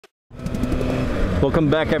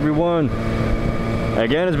Welcome back, everyone.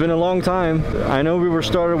 Again, it's been a long time. I know we were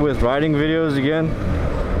started with riding videos again,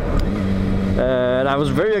 and I was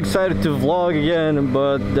very excited to vlog again,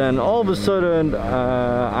 but then all of a sudden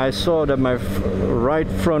I saw that my right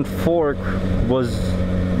front fork was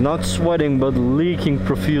not sweating but leaking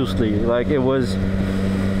profusely. Like it was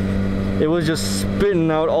just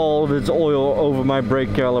spitting out all of its oil over my brake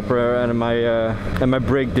caliper and my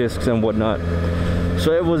brake discs and whatnot.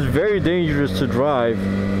 So it was very dangerous to drive.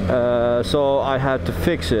 So I had to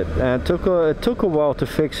fix it, and it took a while to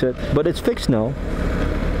fix it, but it's fixed now.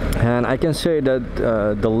 And I can say that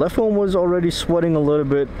the left one was already sweating a little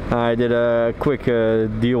bit. I did a quick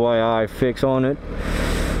DIY fix on it,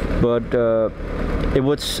 but it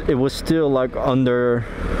was still like under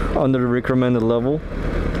the recommended level.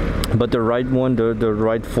 But the right one, the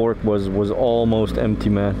right fork was almost empty,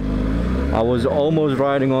 man. I was almost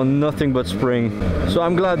riding on nothing but spring. So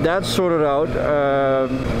I'm glad that's sorted out.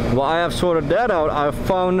 While I have sorted that out, I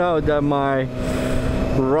found out that my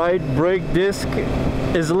right brake disc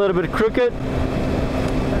is a little bit crooked.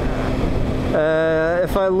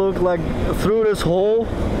 If I look like through this hole,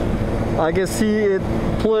 I can see it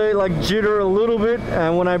play like jitter a little bit,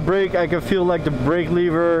 and when I brake I can feel like the brake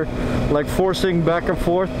lever like forcing back and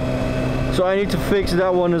forth. So I need to fix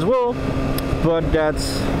that one as well, but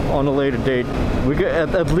that's on a later date. We can,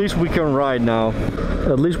 at least we can ride now.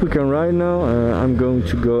 At least we can ride now. I'm going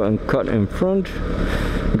to go and cut in front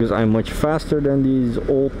because I'm much faster than these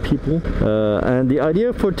old people. And the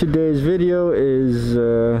idea for today's video is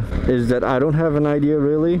that I don't have an idea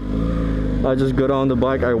really. I just got on the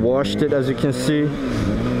bike, I washed it as you can see,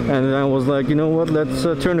 and then I was like, you know what, let's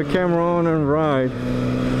turn the camera on and ride.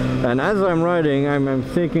 And as I'm riding, I'm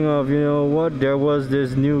thinking of, you know what, there was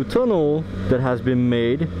this new tunnel that has been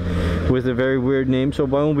made with a very weird name, so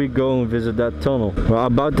why don't we go and visit that tunnel? Well,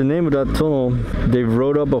 about the name of that tunnel, they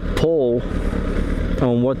wrote up a poll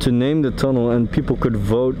on what to name the tunnel, and people could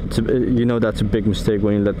vote. You know, that's a big mistake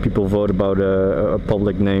when you let people vote about a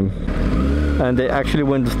public name. And they actually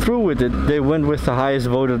went through with it. They went with the highest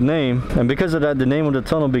voted name, and because of that, the name of the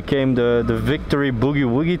tunnel became the Victory Boogie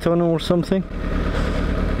Woogie Tunnel or something.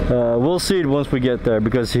 We'll see it once we get there,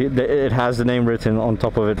 because it has the name written on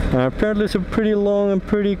top of it. And apparently it's a pretty long and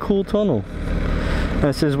pretty cool tunnel.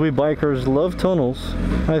 And since we bikers love tunnels,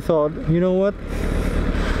 I thought, you know what,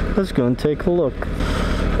 let's go and take a look.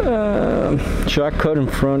 Should I cut in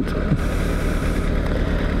front?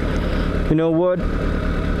 You know what?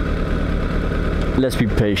 Let's be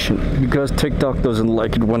patient, because TikTok doesn't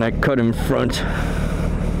like it when I cut in front.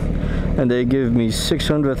 And they give me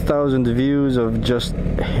 600,000 views of just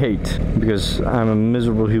hate, because I'm a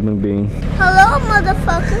miserable human being. Hello,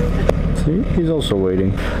 motherfucker. See, he's also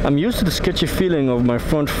waiting. I'm used to the sketchy feeling of my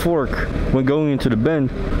front fork when going into the bend,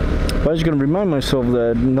 but I'm just gonna remind myself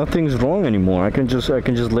that nothing's wrong anymore. I can just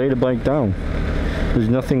lay the bike down. There's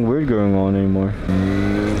nothing weird going on anymore.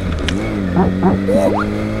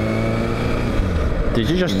 Did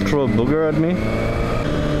you just throw a booger at me?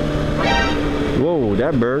 Whoa,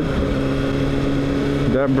 that bird.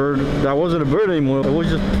 That wasn't a bird anymore. It was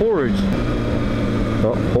just porridge.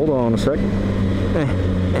 Oh, hold on a sec.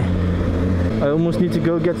 I almost need to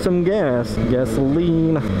go get some gas.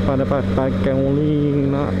 Gasoline.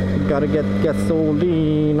 Gotta get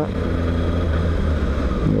gasoline.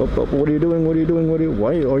 What are you doing?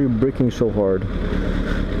 Why are you braking so hard?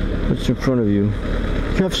 What's in front of you?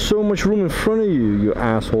 You have so much room in front of you, you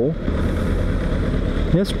asshole.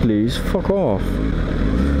 Yes, please, fuck off.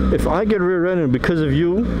 If I get rear-ended because of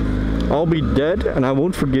you, I'll be dead and I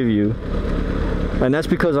won't forgive you. And that's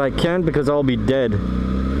because I can't, because I'll be dead.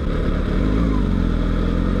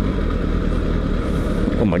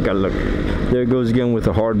 Oh my god, look. There it goes again with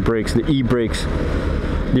the hard brakes, the e-brakes,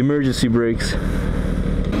 the emergency brakes.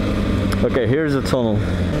 Okay, here's the tunnel.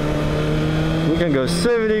 We can go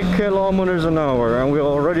 70 kilometers an hour, and we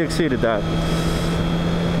already exceeded that.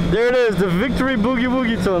 There it is, the Victory Boogie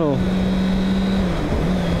Woogie Tunnel.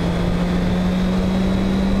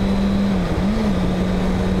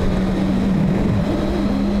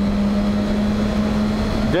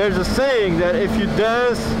 There's a saying that if you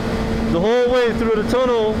dance the whole way through the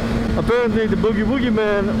tunnel, apparently the Boogie Woogie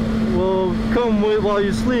Man will come while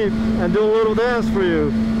you sleep and do a little dance for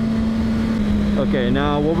you. Okay,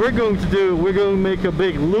 now what we're going to do, we're going to make a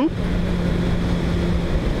big loop,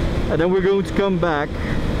 and then we're going to come back,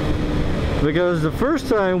 because the first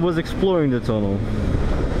time was exploring the tunnel,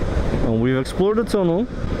 and we've explored the tunnel,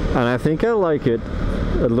 and I think I like it.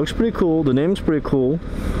 It looks pretty cool, the name's pretty cool.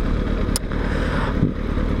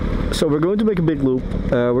 So we're going to make a big loop,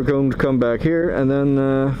 we're going to come back here, and then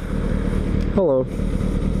hello.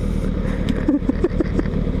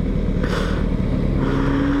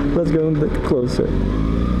 Let's go a bit closer.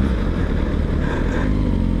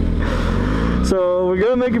 So we're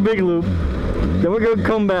gonna make a big loop, then we're gonna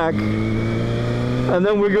come back, and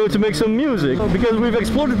then we're going to make some music because we've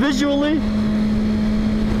explored it visually,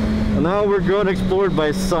 and now we're going to explore it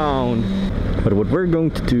by sound. But what we're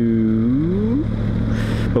going to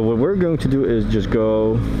do is just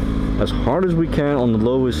go as hard as we can on the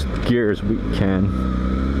lowest gears we can.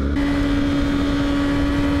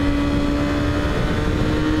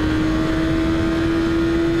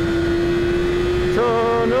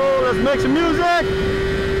 So no, let's make some music.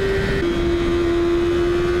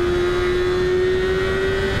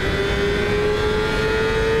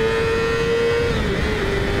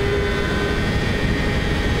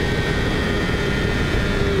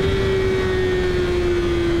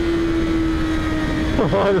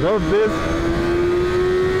 Oh, I love this.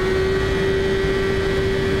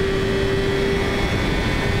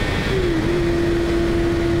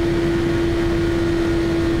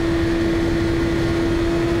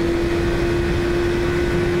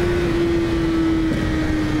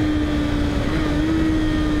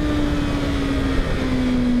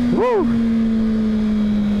 Woo!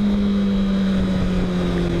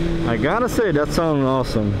 I gotta say, that sounded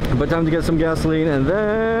awesome. But time to get some gasoline, and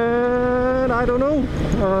then I don't know.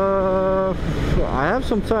 I have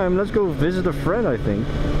some time. Let's go visit a friend, I think.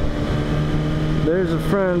 There's a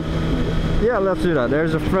friend. Yeah, let's do that.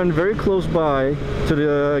 There's a friend very close by to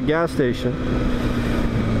the gas station.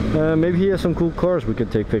 Maybe he has some cool cars we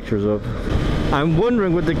could take pictures of. I'm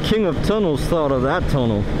wondering what the king of tunnels thought of that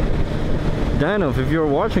tunnel. Danov, if you're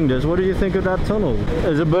watching this, what do you think of that tunnel?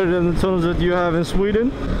 Is it better than the tunnels that you have in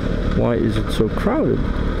Sweden? Why is it so crowded?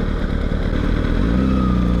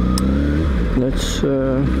 Let's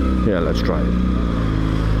try it.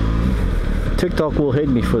 TikTok will hate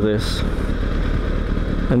me for this,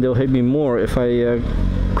 and they'll hate me more if I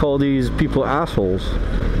call these people assholes.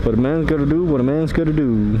 But a man's gotta do what a man's gotta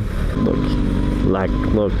do.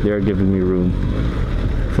 Look, they're giving me room.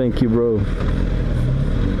 Thank you, bro.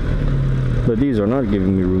 But these are not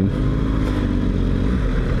giving me room.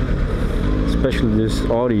 Especially this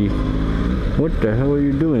Audi. What the hell are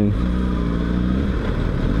you doing?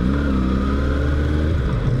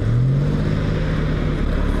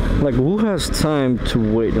 Like, who has time to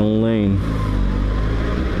wait in lane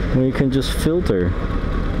when you can just filter?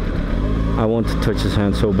 I want to touch his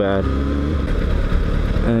hand so bad.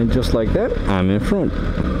 And just like that, I'm in front.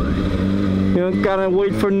 You don't gotta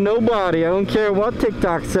wait for nobody. I don't care what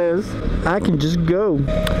TikTok says. I can just go.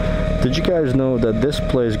 Did you guys know that this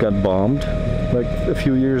place got bombed like a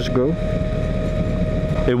few years ago?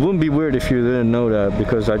 It wouldn't be weird if you didn't know that,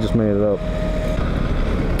 because I just made it up.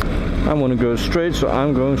 I want to go straight, so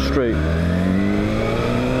I'm going straight.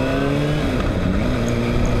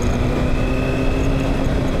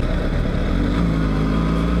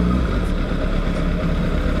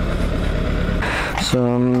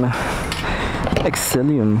 Some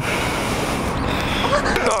Exilium.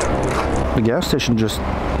 The gas station just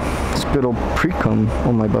spit op pre-cum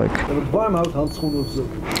on my bike. Heb ik warmhouthandschoenen of zo?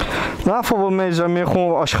 Nou, valt wel mee. Zijn meer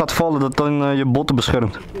gewoon als je gaat vallen dat dan je botten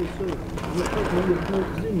beschermt.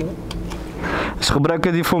 Ze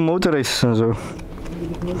gebruiken die voor motorraces en zo.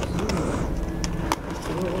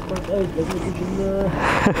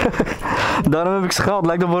 Daarom heb ik ze gehaald.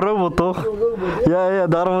 Lijkt op een robot, toch? Ja,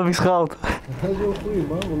 daarom heb ik ze gehaald. Dat is wel een goeie,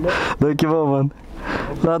 man. Dankjewel, man.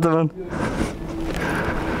 Later, man.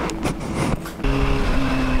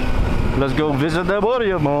 Let's go visit the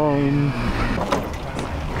body, man.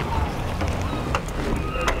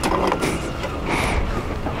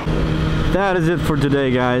 That is it for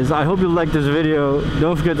today, guys. I hope you liked this video.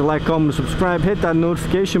 Don't forget to like, comment, subscribe, hit that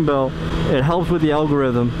notification bell. It helps with the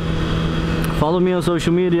algorithm. Follow me on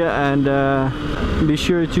social media, and be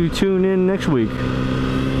sure to tune in next week.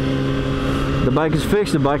 The bike is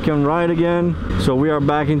fixed, the bike can ride again, so we are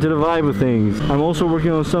back into the vibe of things. I'm also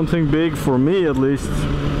working on something big, for me at least,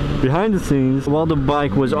 behind the scenes. While the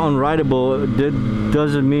bike was unrideable, that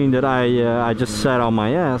doesn't mean that I just sat on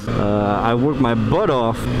my ass. I worked my butt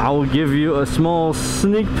off. I will give you a small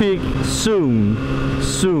sneak peek soon.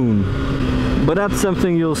 But that's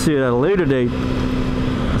something you'll see at a later date.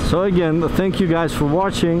 So again, thank you guys for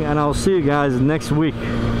watching, and I'll see you guys next week.